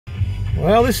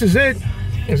Well, this is it.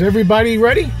 Is everybody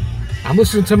ready? I'm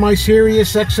listening to my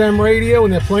Sirius XM radio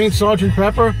and they're playing Sgt.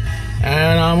 Pepper,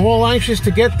 and I'm all anxious to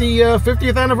get the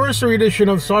 50th anniversary edition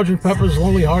of Sgt. Pepper's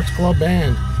Lonely Hearts Club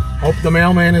Band. Hope the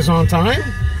mailman is on time.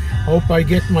 Hope I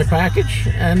get my package,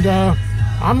 and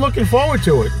I'm looking forward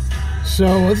to it.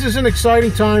 So this is an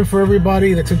exciting time for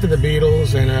everybody that's into the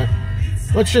Beatles, and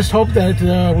let's just hope that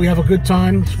we have a good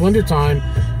time, splendid time,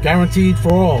 guaranteed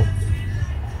for all.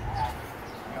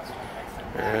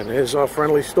 And here's our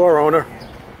friendly store owner.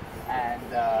 And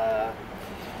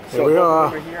here we are.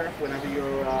 Over here, whenever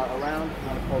you're around, you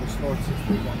want to call the store at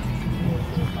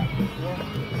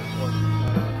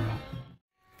 631-264-4544.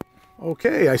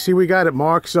 Okay, I see we got it,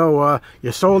 Mark. So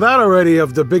you're sold out already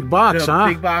of the big box, huh?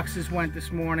 The big boxes went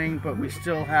this morning, but we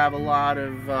still have a lot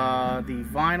of the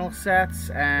vinyl sets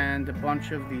and a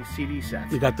bunch of the CD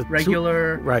sets. You got the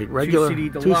regular, regular 2 CD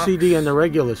Deluxe, 2 CD and the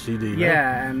regular CD.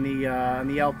 Yeah, and the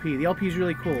LP. The LP is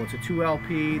really cool. It's a 2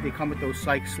 LP. They come with those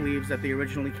psych sleeves that they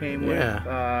originally came with.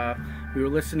 We were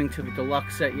listening to the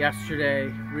Deluxe set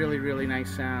yesterday. Really, really nice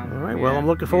sound. All right. Well, I'm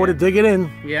looking forward to digging in.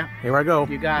 Yeah. Here I go.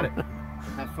 You got it.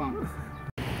 Have fun.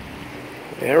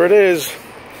 There it is,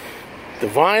 the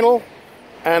vinyl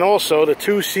and also the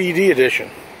 2 CD edition.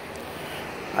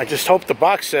 I just hope the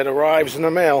box set arrives in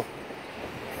the mail.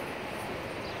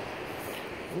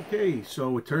 Okay,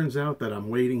 so it turns out that I'm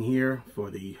waiting here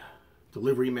for the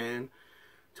delivery man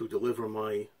to deliver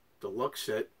my Deluxe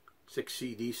set, 6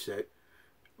 CD set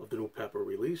of the new Pepper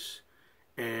release.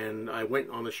 And I went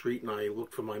on the street and I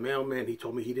looked for my mailman. He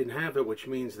told me he didn't have it, which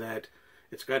means that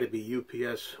it's got to be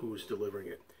UPS who's delivering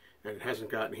it. And it hasn't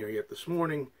gotten here yet this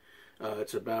morning.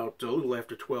 It's about a little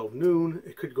after 12 noon.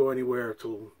 It could go anywhere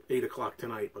till 8 o'clock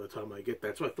tonight by the time I get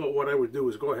that. So I thought what I would do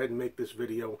is go ahead and make this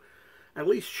video at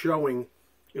least showing,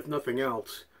 if nothing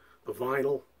else, the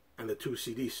vinyl and the 2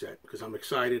 CD set, because I'm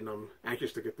excited and I'm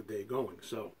anxious to get the day going.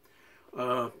 So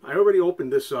I already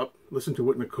opened this up, listened to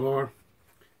it in the car.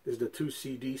 This is the 2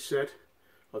 CD set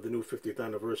of the new 50th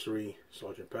anniversary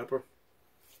Sgt. Pepper.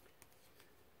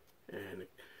 And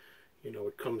you know,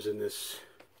 it comes in this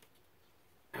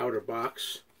outer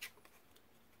box,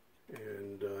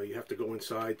 and you have to go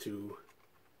inside to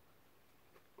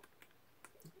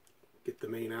get the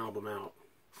main album out.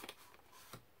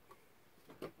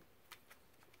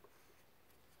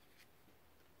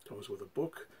 Comes with a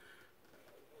book,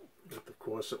 with, of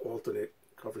course, an alternate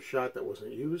cover shot that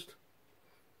wasn't used.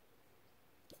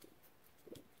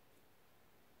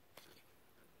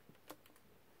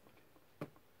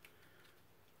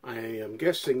 I am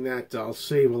guessing that I'll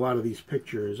save a lot of these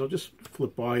pictures. I'll just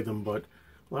flip by them, but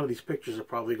a lot of these pictures are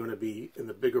probably going to be in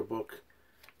the bigger book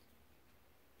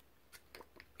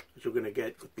that you're going to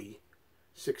get with the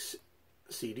 6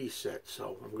 CD set.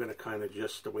 So I'm going to kind of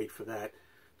just wait for that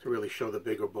to really show the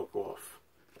bigger book off.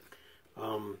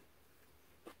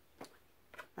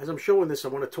 As I'm showing this, I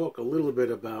want to talk a little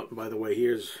bit about, by the way,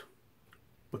 here's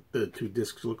what the 2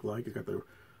 discs look like. You got the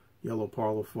yellow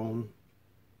Parlophone.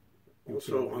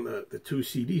 Also on the 2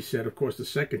 CD set, of course, the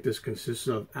second disc consists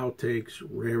of outtakes,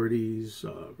 rarities,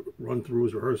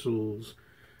 run-throughs, rehearsals,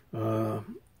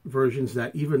 versions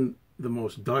that even the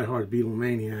most diehard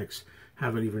Beatlemaniacs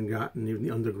haven't even gotten even the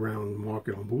underground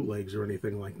market on bootlegs or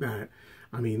anything like that.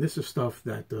 I mean, this is stuff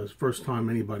that the first time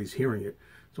anybody's hearing it.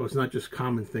 So it's not just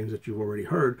common things that you've already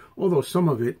heard, although some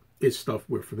of it is stuff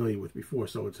we're familiar with before.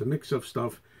 So it's a mix of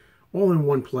stuff all in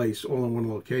one place, all in one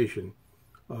location,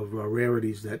 of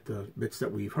rarities, that bits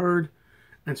that we've heard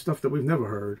and stuff that we've never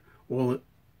heard, all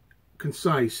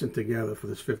concise and together for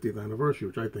this 50th anniversary,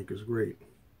 which I think is great.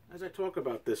 As I talk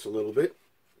about this a little bit,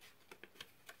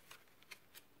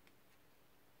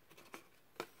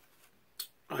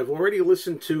 I've already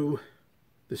listened to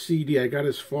the CD. I got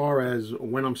as far as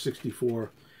When I'm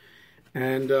 64,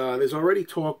 and there's already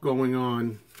talk going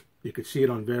on. You could see it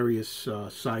on various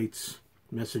sites,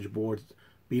 message boards,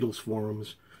 Beatles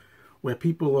forums, where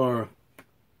people are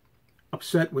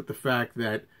upset with the fact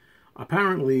that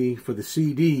apparently for the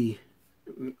CD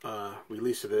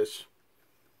release of this,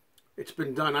 it's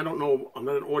been done. I don't know, I'm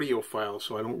not an audiophile,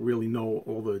 so I don't really know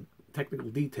all the technical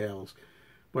details,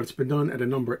 but it's been done at a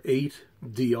number 8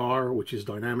 DR, which is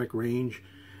dynamic range,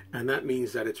 and that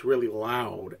means that it's really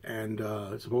loud, and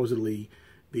supposedly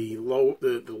the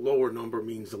lower number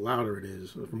means the louder it is,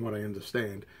 from what I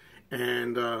understand.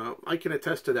 And I can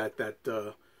attest to that,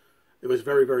 it was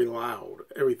very, very loud.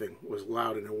 Everything was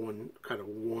loud in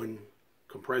one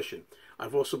compression.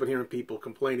 I've also been hearing people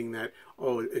complaining that,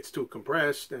 oh, it's too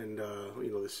compressed, and you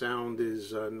know, the sound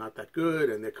is not that good,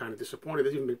 and they're kind of disappointed.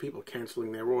 There's even been people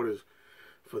canceling their orders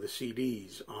for the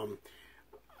CDs.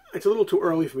 It's a little too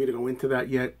early for me to go into that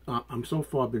yet. I'm so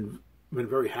far been been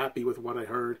very happy with what I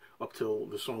heard up till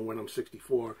the song When I'm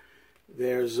 64.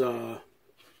 There's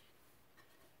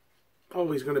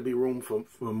always going to be room for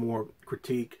more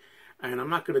critique, and I'm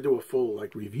not going to do a full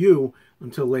like review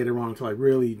until later on, until I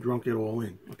really drunk it all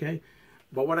in, okay?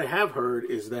 But what I have heard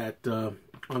is that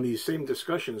on these same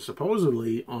discussions,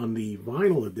 supposedly on the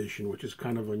vinyl edition, which is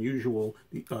kind of unusual,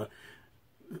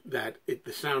 that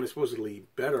the sound is supposedly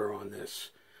better on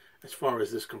this as far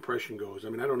as this compression goes. I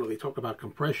mean, I don't know. They talk about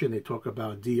compression. They talk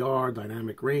about DR,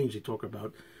 dynamic range. They talk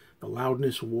about the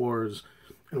loudness wars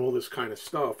and all this kind of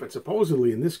stuff. And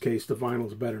supposedly, in this case, the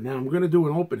vinyl's better. Now, I'm going to do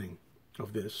an opening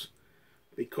of this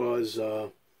because,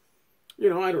 you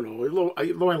know, I don't know.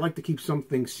 Although I like to keep some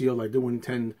things sealed, I do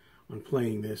intend on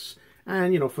playing this.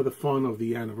 And, you know, for the fun of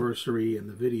the anniversary and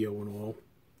the video and all,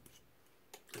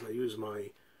 and I use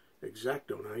my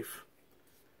X-Acto knife,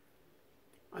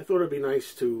 I thought it'd be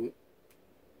nice to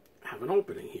have an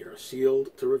opening here,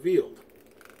 sealed to revealed.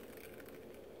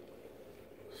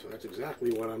 So that's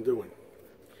exactly what I'm doing.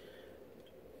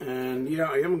 And yeah,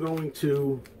 I am going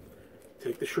to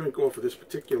take the shrink off of this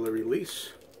particular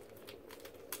release.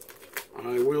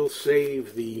 I will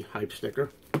save the hype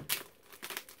sticker.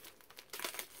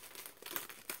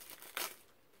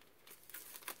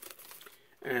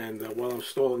 And while I'm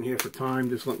stalling here for time,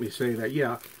 just let me say that,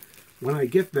 yeah, when I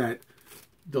get that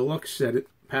Deluxe set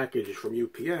package from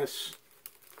UPS,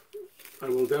 I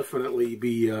will definitely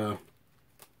be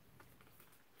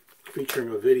featuring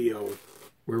a video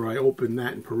where I open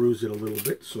that and peruse it a little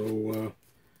bit. So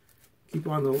keep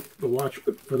on the watch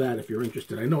for that if you're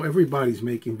interested. I know everybody's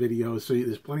making videos, so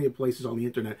there's plenty of places on the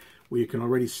internet where you can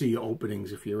already see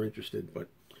openings if you're interested. But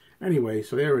anyway,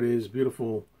 so there it is.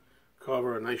 Beautiful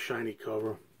cover, a nice shiny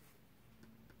cover.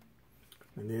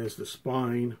 And there's the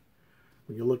spine.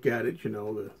 When you look at it, you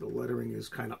know, the lettering is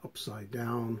kind of upside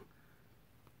down,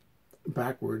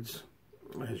 backwards,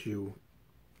 as you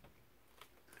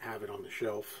have it on the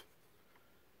shelf.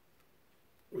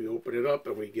 We open it up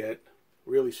and we get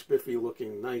really spiffy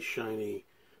looking, nice shiny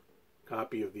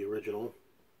copy of the original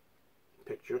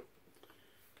picture.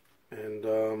 And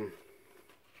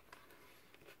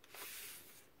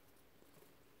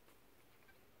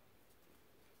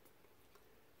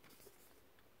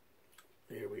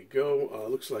there we go.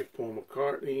 Looks like Paul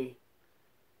McCartney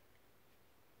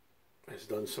has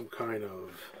done some kind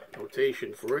of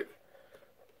notation for it,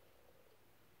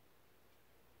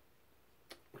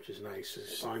 which is nice.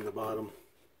 It's signed the bottom.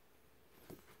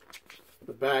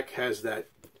 The back has that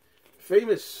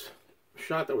famous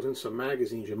shot that was in some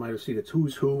magazines. You might have seen it.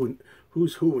 Who's Who in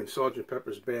Sgt.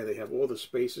 Pepper's Band. They have all the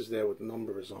spaces there with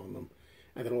numbers on them,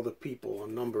 and then all the people are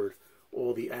numbered.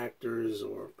 All the actors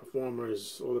or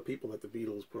performers, all the people that the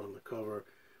Beatles put on the cover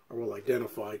are all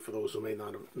identified for those who may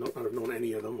not have known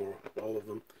any of them or all of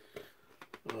them.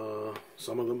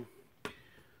 Some of them.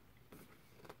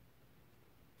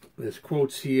 There's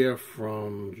quotes here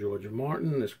from George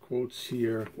Martin. There's quotes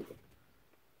here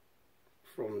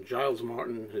from Giles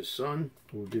Martin, his son,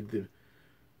 who did the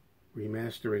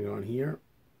remastering on here.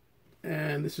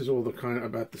 And this is all the kind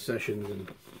about the sessions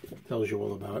and tells you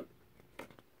all about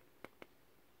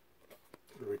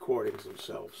the recordings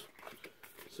themselves.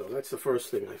 So that's the first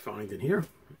thing I find in here.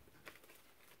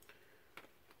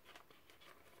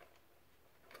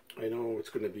 I know it's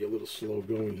going to be a little slow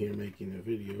going here making the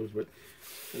videos, but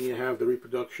then you have the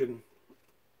reproduction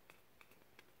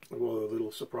of all the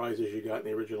little surprises you got in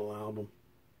the original album.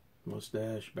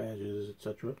 Mustache, badges,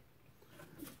 etc.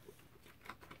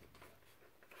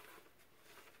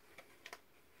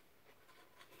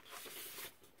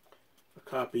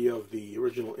 Copy of the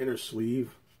original inner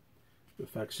sleeve, the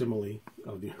facsimile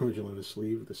of the original inner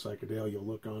sleeve with the psychedelia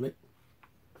look on it.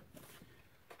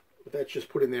 But that's just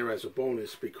put in there as a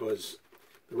bonus because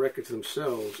the records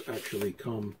themselves actually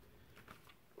come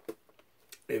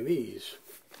in these,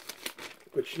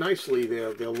 which nicely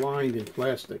they're lined in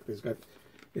plastic.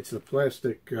 It's the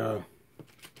plastic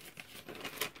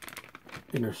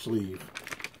inner sleeve.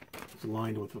 It's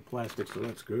lined with the plastic, so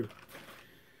that's good.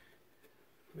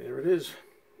 There it is.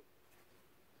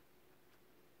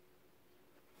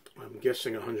 I'm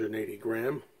guessing 180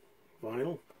 gram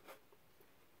vinyl.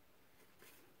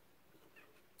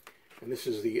 And this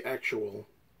is the actual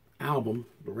album,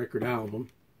 the record album,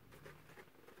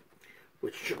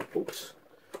 which, oops,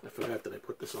 I forgot that I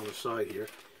put this on the side here.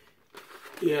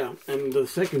 Yeah, and the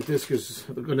second disc is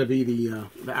going to be the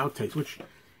outtakes, which,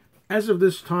 as of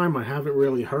this time, I haven't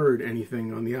really heard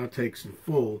anything on the outtakes in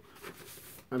full.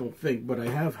 I don't think, but I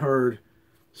have heard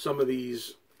some of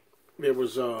these. There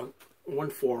was one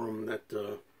forum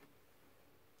that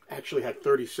actually had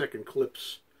 30-second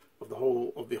clips of the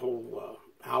whole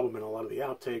album and a lot of the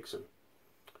outtakes, and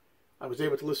I was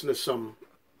able to listen to some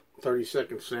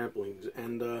 30-second samplings,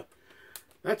 and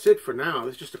that's it for now.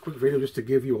 It's just a quick video just to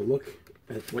give you a look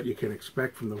at what you can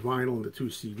expect from the vinyl and the 2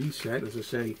 CD set. As I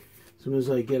say, as soon as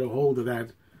I get a hold of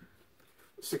that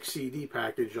 6 CD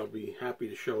package, I'll be happy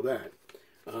to show that.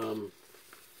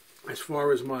 As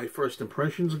far as my first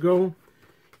impressions go,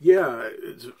 yeah,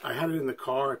 I had it in the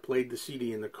car. I played the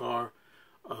CD in the car.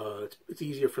 It's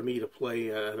easier for me to play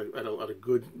at a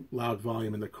good loud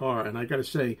volume in the car. And I got to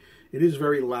say, it is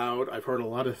very loud. I've heard a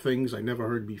lot of things I never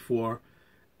heard before.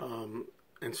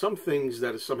 And some things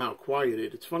that is somehow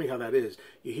quieted. It's funny how that is.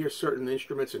 You hear certain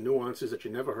instruments and nuances that you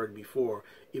never heard before,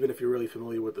 even if you're really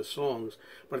familiar with the songs.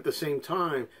 But at the same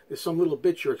time, there's some little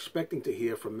bits you're expecting to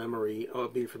hear from memory or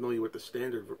being familiar with the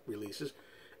standard releases,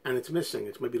 and it's missing.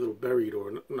 It's maybe a little buried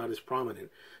or not as prominent.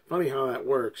 Funny how that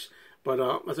works. But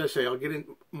as I say, I'll get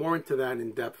more into that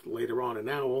in depth later on. And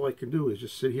now all I can do is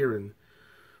just sit here and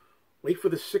wait for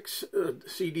the 6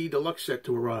 CD deluxe set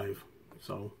to arrive.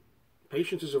 So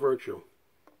patience is a virtue.